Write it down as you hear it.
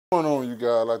What's going on, you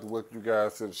guys? I'd like to welcome you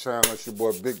guys to the channel. It's your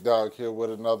boy Big Dog here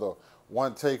with another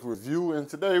One Take review. And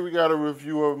today we got a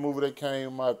review of a movie that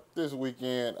came out this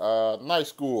weekend, Night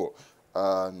School.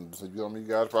 So you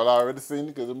guys probably already seen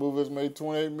it because the movie has made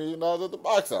 $28 million at the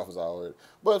box office already.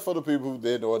 But for the people who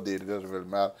didn't or did, it doesn't really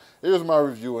matter. Here's my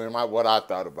review and what I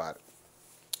thought about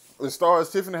it. It stars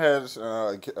Tiffany Haddish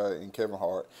and Kevin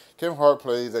Hart. Kevin Hart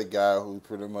plays a guy who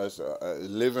pretty much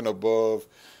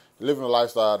living a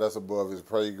lifestyle that's above his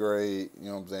pay grade, you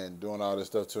know what I'm saying, doing all this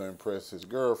stuff to impress his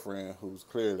girlfriend, who's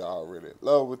clearly already in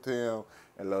love with him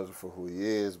and loves him for who he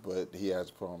is, but he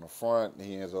has to put on the front, and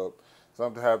he ends up,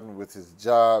 something happened with his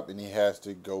job, and he has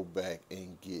to go back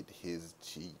and get his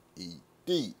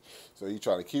GED. So he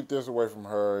trying to keep this away from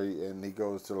her, and he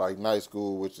goes to like night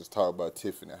school, which is taught by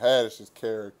Tiffany Haddish's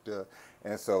character,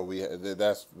 and so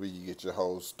that's where you get your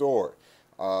whole story.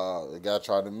 The guy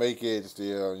tried to make it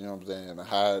still, you know what I'm saying,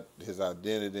 hide his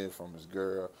identity from his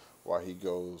girl while he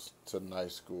goes to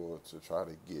night school to try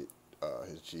to get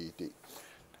his GED.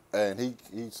 And he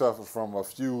suffers from a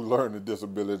few learning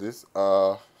disabilities.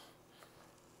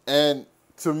 And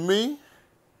to me,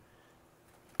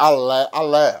 I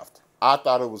laughed. I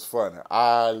thought it was funny.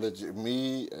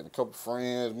 Me and a couple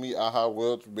friends, Aha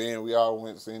Welch, Ben, we all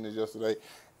went and seen it yesterday,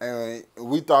 and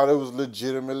we thought it was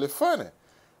legitimately funny.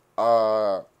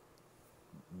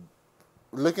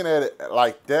 Looking at it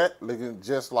like that, looking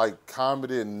just like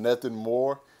comedy and nothing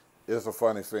more, it's a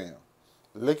funny film.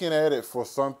 Looking at it for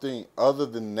something other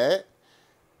than that,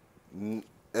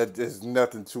 there's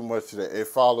nothing too much to that. It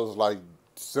follows like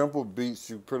simple beats.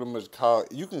 You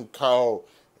can call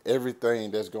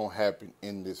everything that's gonna happen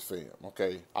in this film.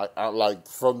 Okay, I like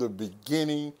from the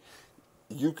beginning,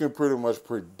 you can pretty much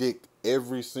predict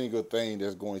every single thing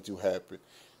that's going to happen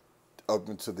up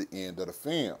until the end of the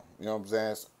film. You know what I'm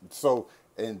saying? So,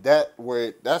 and that's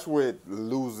where it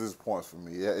loses points for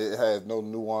me. It has no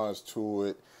nuance to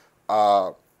it.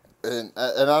 And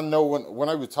I know when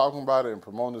I was talking about it and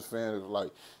promoting this film, it was like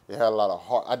it had a lot of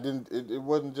heart. It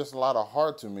wasn't just a lot of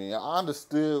heart to me. I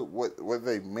understood what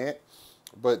they meant,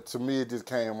 but to me it just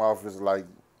came off as like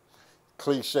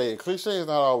cliche. And cliche is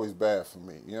not always bad for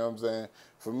me. You know what I'm saying?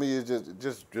 For me, it's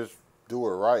just do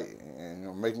it right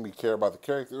and make me care about the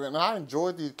character. And I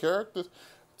enjoyed these characters.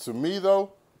 To me,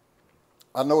 though,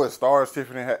 I know it stars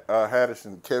Tiffany Haddish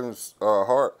and Kevin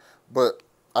Hart, but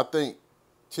I think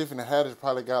Tiffany Haddish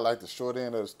probably got like the short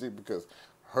end of the stick because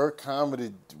her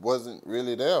comedy wasn't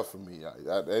really there for me.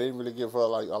 They didn't really give her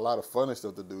like a lot of funny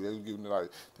stuff to do. They were giving like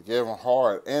to Kevin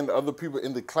Hart and other people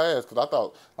in the class, because I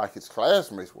thought like his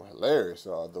classmates were hilarious.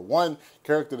 The one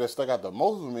character that stuck out the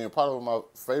most with me and probably my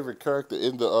favorite character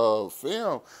in the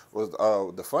film was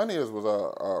the funniest was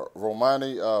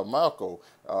Romani Malco.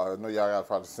 I know y'all got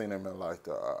probably seen him in like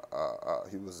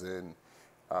he was in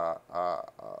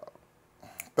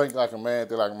Think Like a Man,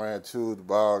 Think Like a Man 2, the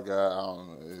bald guy. I don't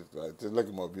know. It's like, just look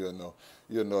him up, you'll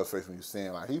know his face when you see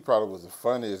him. Like, he probably was the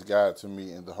funniest guy to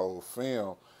me in the whole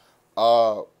film.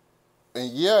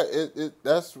 And yeah,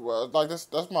 that's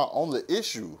my only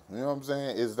issue. You know what I'm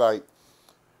saying? It's like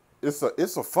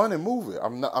it's a funny movie.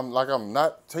 I'm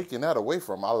not taking that away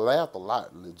from him. I laughed a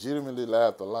lot, legitimately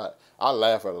laughed a lot. I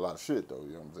laugh at a lot of shit though.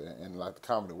 You know what I'm saying? And like the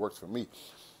comedy works for me,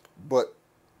 but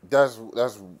that's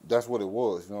what it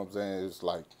was. You know what I'm saying? It's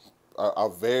like a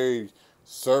very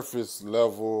surface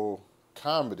level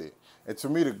comedy. And to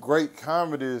me, the great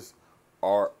comedies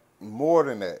are more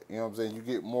than that. You know what I'm saying? You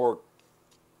get more,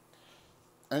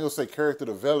 I ain't gonna say character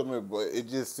development, but it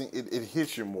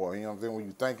hits you more. You know what I'm saying? When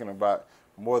you're thinking about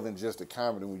more than just the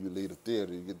comedy when you leave the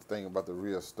theater, you get to think about the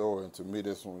real story. And to me,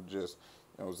 this one just,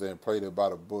 you know what I'm saying, played it by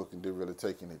the book and didn't really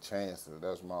take any chances.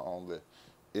 That's my only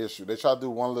issue. They tried to do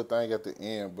one little thing at the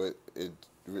end, but it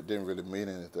didn't really mean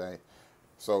anything.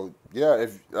 So yeah,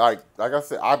 if like I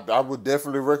said, I would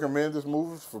definitely recommend this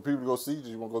movie for people to go see.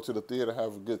 You want to go to the theater,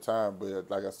 have a good time, but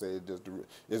like I said,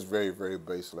 it's very, very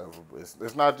base level. But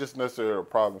it's not just necessarily a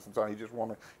problem. Sometimes you just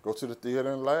want to go to the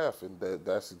theater and laugh, and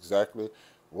that's exactly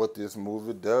what this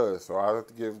movie does. So I have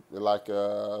to give it like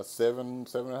a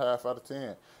 7.5 out of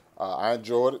 10. I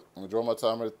enjoyed it. I enjoyed my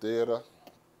time at the theater.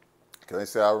 Can't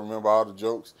say I remember all the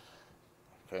jokes.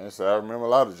 Can't say I remember a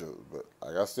lot of jokes. But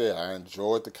like I said, I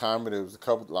enjoyed the comedy. It was a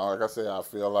couple, like I said, I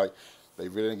feel like they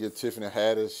really didn't give Tiffany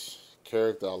Haddish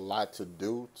character a lot to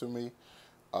do to me.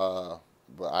 But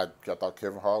I thought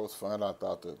Kevin Hart was fun. I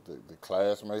thought the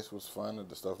classmates was fun.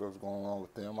 The stuff that was going on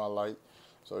with them I liked.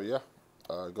 So yeah,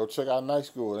 go check out Night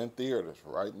School in theaters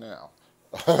right now.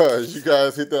 You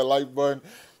guys hit that like button.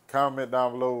 Comment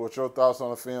down below what your thoughts on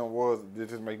the film was. It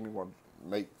just make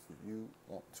you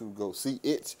want to go see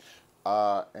it.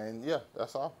 And yeah,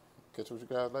 that's all. Catch you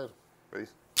guys later.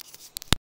 Peace.